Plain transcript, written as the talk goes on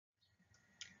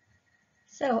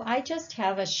So I just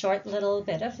have a short little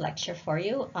bit of lecture for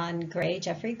you on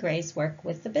Jeffrey Gray's work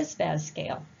with the BIS BAS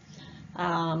scale. So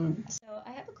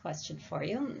I have a question for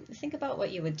you. Think about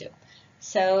what you would do.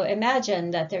 So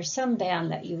imagine that there's some band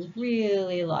that you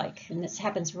really like, and this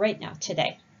happens right now,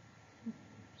 today,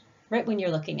 right when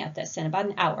you're looking at this, in about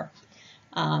an hour.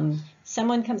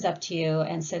 Someone comes up to you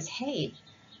and says, hey,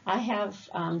 I have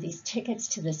these tickets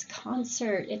to this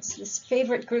concert. It's this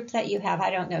favorite group that you have.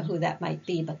 I don't know who that might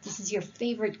be, but this is your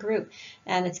favorite group.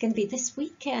 And it's going to be this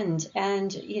weekend.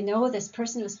 And you know, this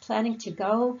person was planning to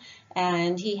go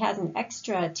and he has an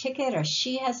extra ticket or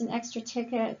she has an extra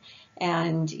ticket.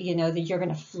 And you know that you're going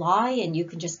to fly and you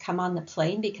can just come on the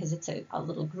plane because it's a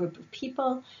little group of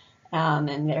people.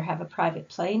 And they have a private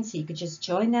plane, so you could just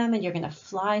join them and you're going to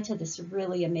fly to this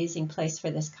really amazing place for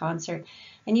this concert.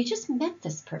 And you just met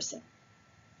this person.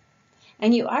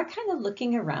 And you are kind of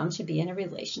looking around to be in a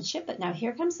relationship, but now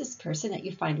here comes this person that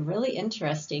you find really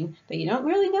interesting, but you don't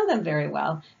really know them very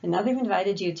well. And now they've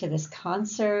invited you to this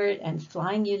concert and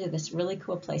flying you to this really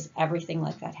cool place. Everything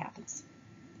like that happens.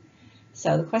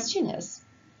 So the question is,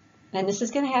 and this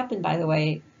is going to happen, by the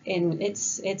way,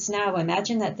 it's now,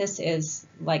 imagine that this is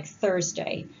like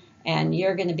Thursday and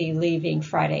you're going to be leaving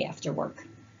Friday after work.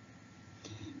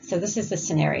 So this is the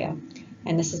scenario,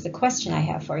 and this is the question I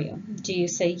have for you. Do you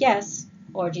say yes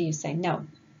or do you say no?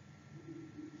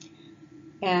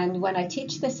 And when I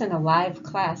teach this in a live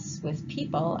class with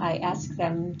people, I ask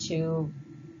them to,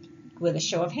 with a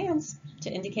show of hands,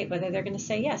 to indicate whether they're going to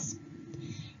say yes.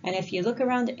 And if you look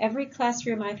around every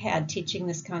classroom I've had teaching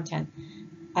this content,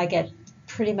 I get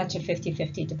pretty much a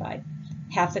 50-50 divide.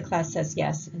 Half the class says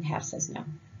yes and half says no.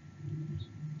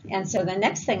 And so the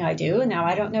next thing I do, now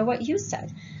I don't know what you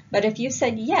said, but if you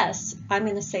said yes, I'm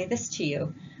going to say this to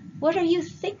you. What are you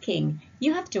thinking?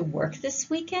 You have to work this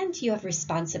weekend. You have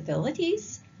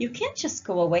responsibilities. You can't just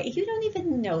go away. You don't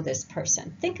even know this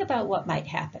person. Think about what might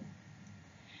happen.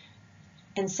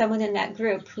 And someone in that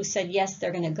group who said yes,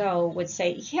 they're going to go would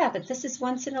say, yeah, but this is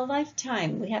once in a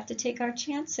lifetime. We have to take our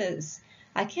chances.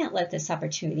 I can't let this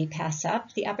opportunity pass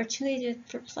up. The opportunity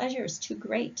for pleasure is too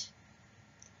great.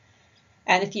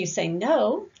 And if you say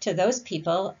no to those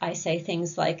people, I say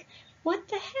things like, what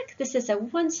the heck? This is a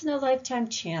once in a lifetime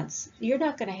chance. You're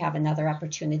not going to have another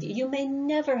opportunity. You may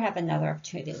never have another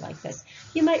opportunity like this.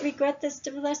 You might regret this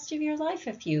the rest of your life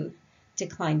if you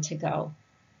decline to go.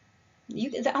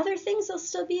 The other things will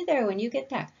still be there when you get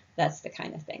back. That's the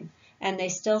kind of thing. And they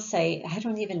still say, I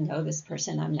don't even know this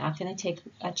person. I'm not going to take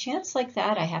a chance like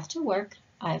that. I have to work.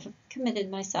 I've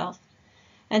committed myself.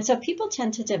 And so people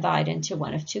tend to divide into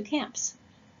one of two camps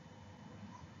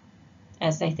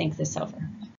as they think this over.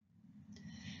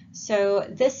 So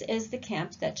this is the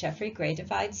camp that Jeffrey Gray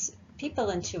divides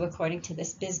people into according to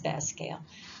this BIS BAS scale.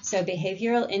 So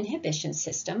behavioral inhibition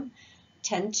system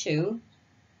tend to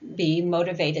be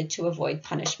motivated to avoid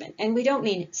punishment. And we don't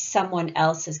mean someone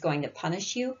else is going to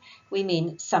punish you. We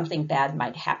mean something bad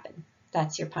might happen.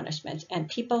 That's your punishment. And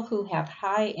people who have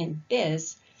high in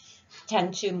BIS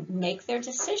tend to make their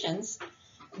decisions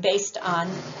based on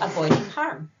avoiding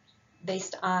harm,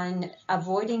 based on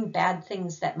avoiding bad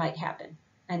things that might happen.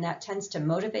 And that tends to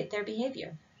motivate their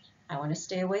behavior. I want to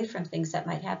stay away from things that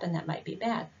might happen that might be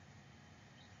bad.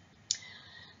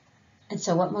 And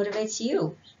so what motivates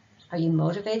you? Are you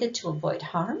motivated to avoid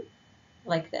harm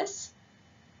like this?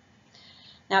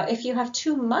 Now, if you have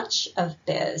too much of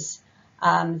BIS,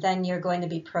 then you're going to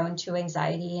be prone to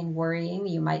anxiety and worrying.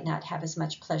 You might not have as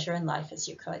much pleasure in life as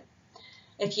you could.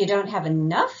 If you don't have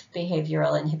enough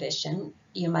behavioral inhibition,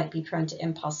 you might be prone to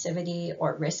impulsivity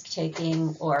or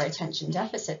risk-taking or attention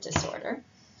deficit disorder.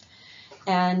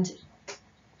 And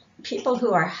people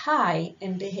who are high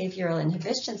in behavioral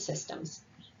inhibition systems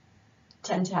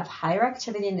tend to have higher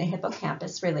activity in the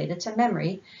hippocampus related to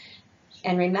memory.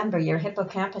 And remember, your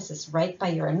hippocampus is right by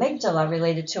your amygdala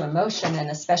related to emotion, and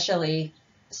especially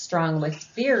strong with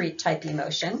fear type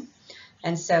emotion.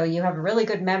 And so you have a really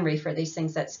good memory for these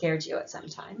things that scared you at some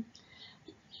time.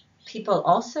 People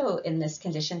also in this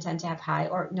condition tend to have high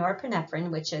norepinephrine,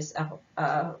 which is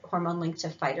a hormone linked to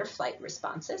fight or flight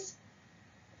responses.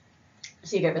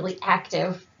 So you get really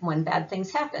active when bad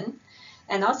things happen.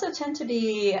 And also tend to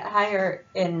be higher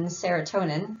in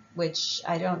serotonin, which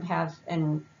I don't have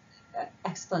an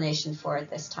explanation for at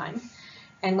this time.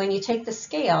 And when you take the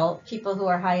scale, people who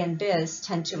are high in BIS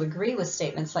tend to agree with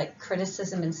statements like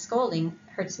criticism and scolding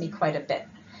hurts me quite a bit,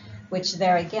 which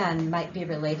there again might be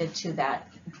related to that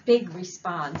big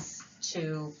response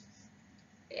to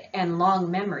and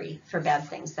long memory for bad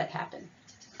things that happen.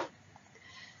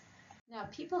 Now,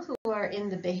 people who are in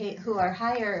the who are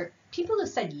higher, people who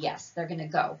said yes, they're going to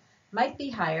go, might be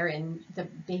higher in the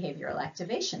behavioral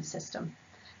activation system.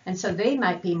 And so they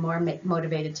might be more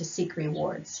motivated to seek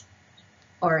rewards,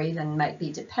 or even might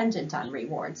be dependent on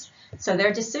rewards. So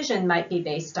their decision might be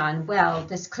based on, well,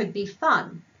 this could be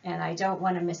fun, and I don't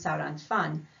want to miss out on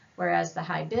fun. Whereas the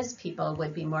high biz people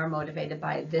would be more motivated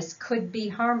by, this could be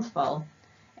harmful,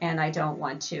 and I don't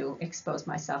want to expose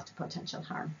myself to potential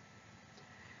harm.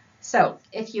 So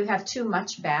if you have too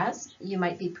much BAS, you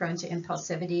might be prone to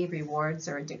impulsivity, rewards,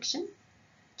 or addiction.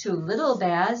 Too little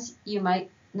BAS, you might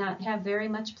not have very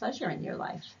much pleasure in your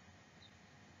life.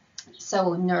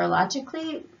 So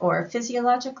neurologically or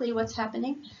physiologically, what's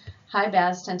happening? High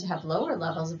BAS tend to have lower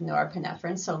levels of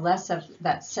norepinephrine, so less of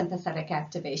that sympathetic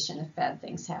activation if bad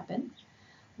things happen.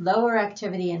 Lower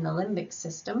activity in the limbic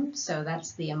system, so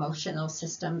that's the emotional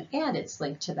system, and it's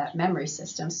linked to that memory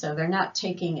system, so they're not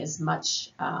taking as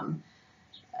much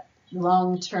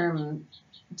long-term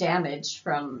damage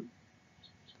from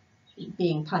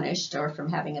being punished or from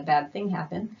having a bad thing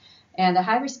happen. And a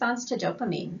high response to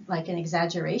dopamine, like an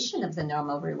exaggeration of the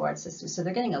normal reward system, so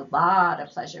they're getting a lot of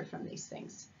pleasure from these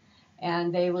things.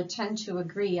 And they would tend to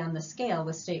agree on the scale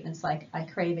with statements like, I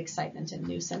crave excitement and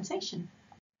new sensation.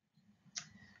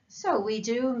 So we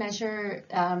do measure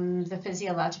the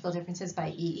physiological differences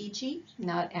by EEG,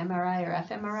 not MRI or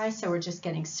fMRI. So we're just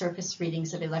getting surface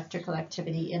readings of electrical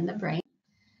activity in the brain.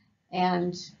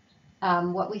 And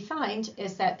what we find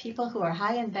is that people who are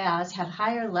high in BAS have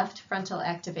higher left frontal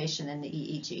activation in the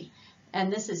EEG.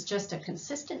 And this is just a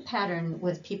consistent pattern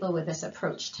with people with this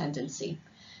approach tendency.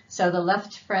 So the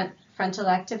left frontal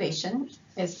activation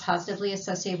is positively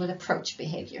associated with approach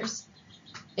behaviors.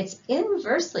 It's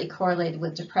inversely correlated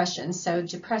with depression. So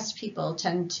depressed people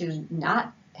tend to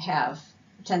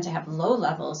have low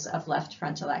levels of left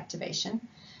frontal activation.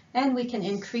 And we can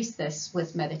increase this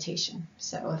with meditation.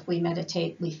 So if we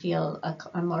meditate, we feel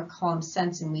a more calm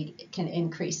sense, and we can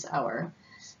increase our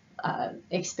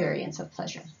experience of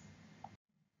pleasure.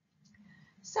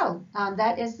 So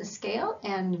that is the scale,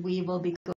 and we will be